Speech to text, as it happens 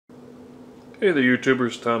Hey there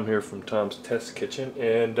YouTubers, Tom here from Tom's Test Kitchen,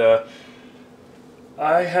 and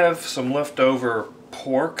I have some leftover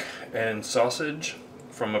pork and sausage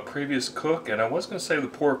from a previous cook, and I was going to save the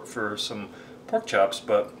pork for some pork chops,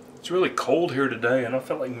 but it's really cold here today and I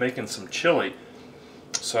felt like making some chili.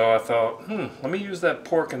 So I thought, let me use that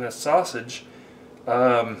pork and that sausage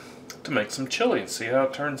to make some chili and see how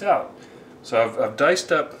it turns out. So I've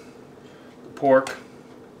diced up the pork,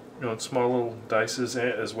 you know, in small little dices,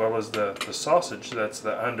 as well as the sausage. That's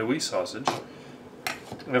the andouille sausage.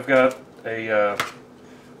 And I've got a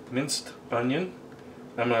minced onion.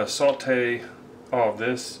 I'm going to saute all of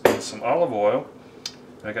this in some olive oil.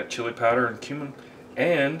 I got chili powder and cumin,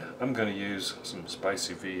 and I'm going to use some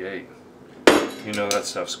spicy V8. You know that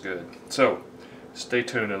stuff's good. So stay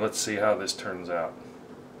tuned and let's see how this turns out.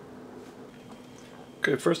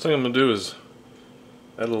 Okay, first thing I'm going to do is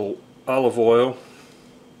add a little olive oil.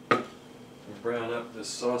 Brown up this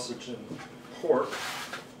sausage and pork.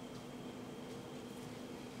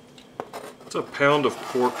 It's a pound of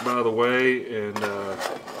pork, by the way, and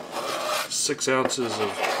 6 ounces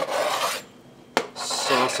of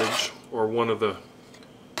sausage, or one of the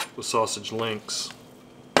sausage links.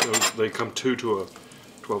 They come 2 to a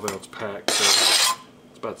 12-ounce pack, so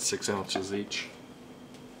it's about 6 ounces each.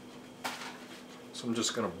 So I'm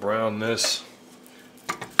just going to brown this.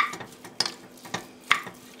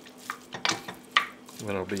 And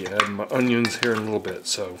then I'll be adding my onions here in a little bit,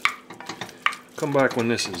 so come back when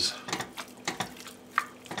this is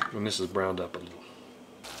browned up a little.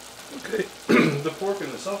 Okay, the pork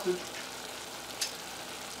and the sausage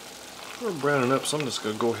are browning up, so I'm just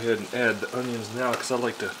going to go ahead and add the onions now, because I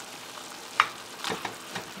like to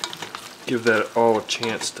give that all a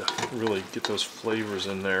chance to really get those flavors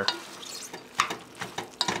in there.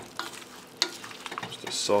 Just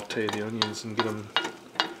to saute the onions and get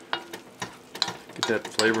that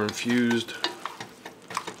flavor infused.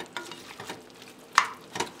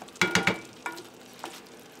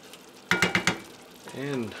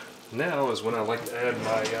 And now is when I like to add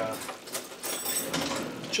my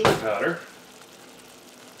chili powder.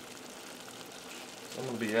 I'm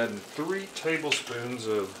going to be adding 3 tablespoons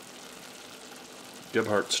of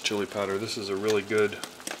Gebhardt's chili powder. This is a really good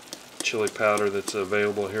chili powder that's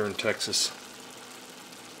available here in Texas.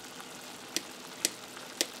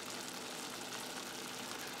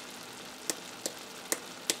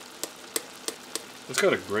 It's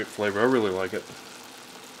got a great flavor. I really like it.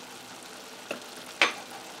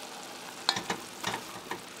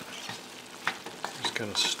 Just kind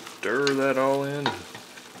of stir that all in and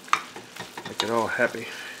make it all happy.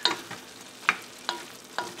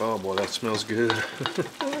 Oh boy, that smells good.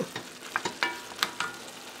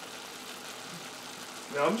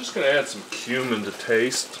 Now I'm just going to add some cumin to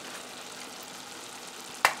taste.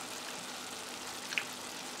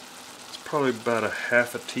 It's probably about a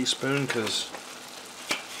half a teaspoon, because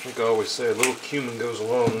I think I always say a little cumin goes a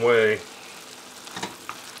long way.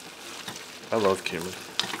 I love cumin.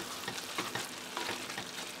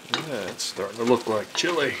 Yeah, it's starting to look like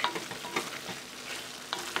chili.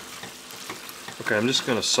 Okay, I'm just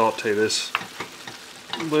going to saute this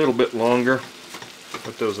a little bit longer.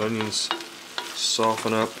 Let those onions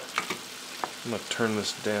soften up. I'm going to turn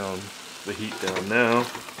this down, the heat down now.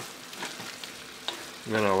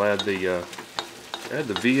 And then I'll add the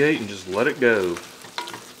V8 and just let it go.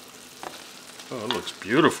 Oh, it looks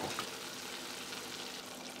beautiful.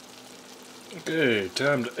 Okay,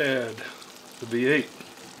 time to add the V8.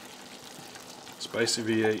 Spicy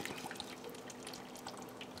V8.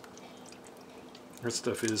 That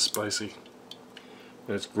stuff is spicy.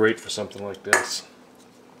 And it's great for something like this.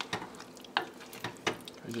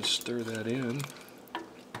 I just stir that in.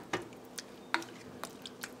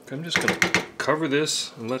 Okay, I'm just going to cover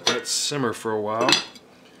this and let that simmer for a while.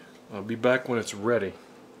 I'll be back when it's ready.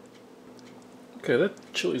 Okay,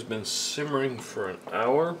 that chili's been simmering for an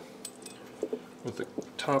hour with the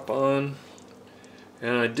top on,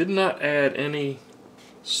 and I did not add any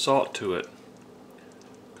salt to it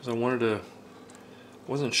because I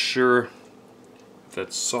wasn't sure if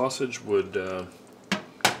that sausage would be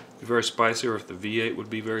very spicy or if the V8 would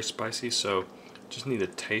be very spicy, so just need to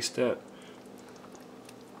taste that.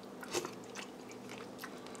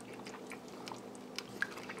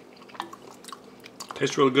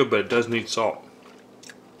 Tastes really good, but it does need salt.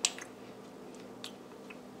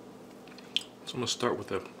 So I'm going to start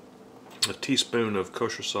with a teaspoon of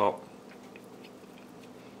kosher salt.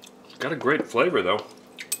 It's got a great flavor though.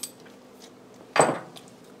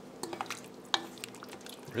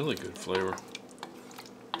 Really good flavor.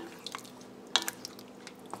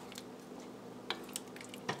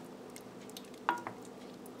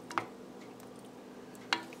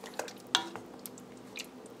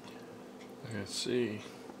 Let's see.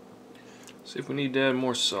 See if we need to add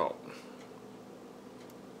more salt.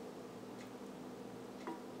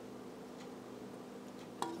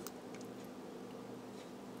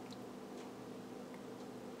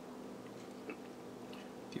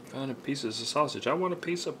 Keep finding pieces of sausage. I want a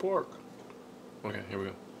piece of pork. Okay, here we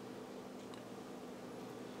go.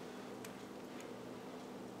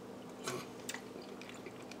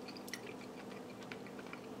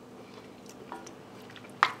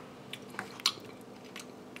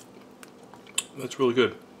 That's really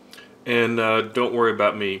good. And don't worry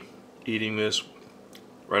about me eating this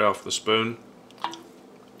right off the spoon.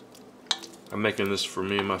 I'm making this for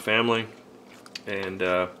me and my family, and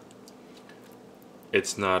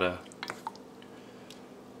it's not a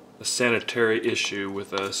sanitary issue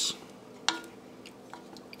with us,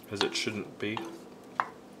 as it shouldn't be.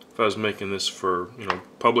 If I was making this for, you know,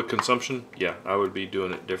 public consumption, yeah, I would be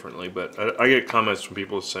doing it differently. But I get comments from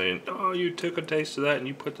people saying, "Oh, you took a taste of that and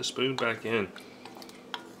you put the spoon back in."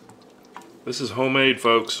 This is homemade,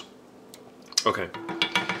 folks. Okay,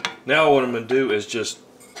 now what I'm going to do is just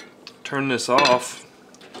turn this off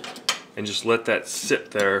and just let that sit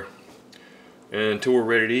there until we're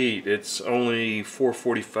ready to eat. It's only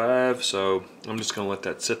 4:45, so I'm just going to let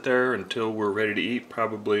that sit there until we're ready to eat,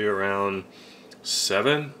 probably around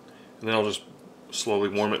 7, and then I'll just slowly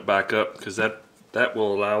warm it back up, because that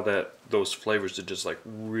will allow those flavors to just like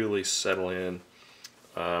really settle in.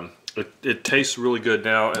 It tastes really good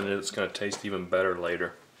now, and it's going to taste even better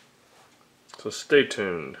later. So stay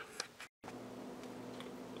tuned.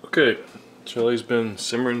 Okay, chili's been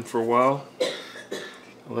simmering for a while.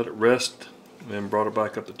 I let it rest and then brought it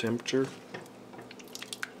back up to temperature.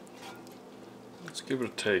 Let's give it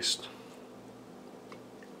a taste.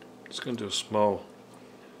 Just going to do a small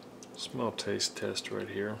taste test right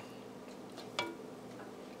here.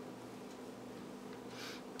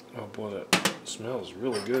 Oh boy, that smells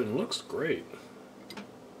really good and looks great.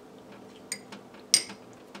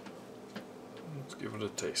 Let's give it a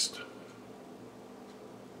taste.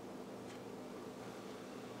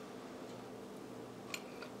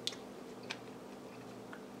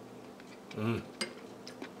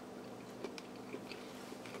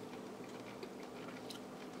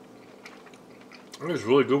 It's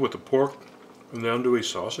really good with the pork and the andouille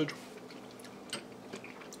sausage.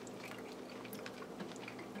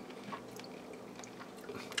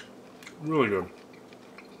 Really good.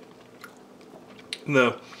 And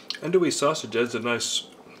the andouille sausage adds a nice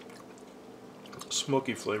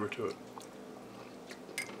smoky flavor to it.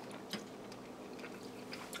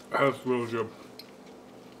 That's really good.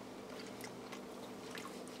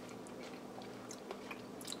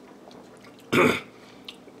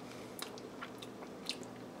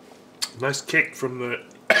 Nice kick from the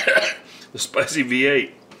the spicy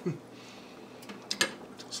V8.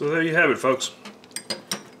 So there you have it, folks.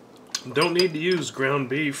 Don't need to use ground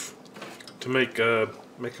beef to make a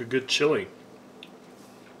good chili.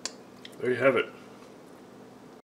 There you have it.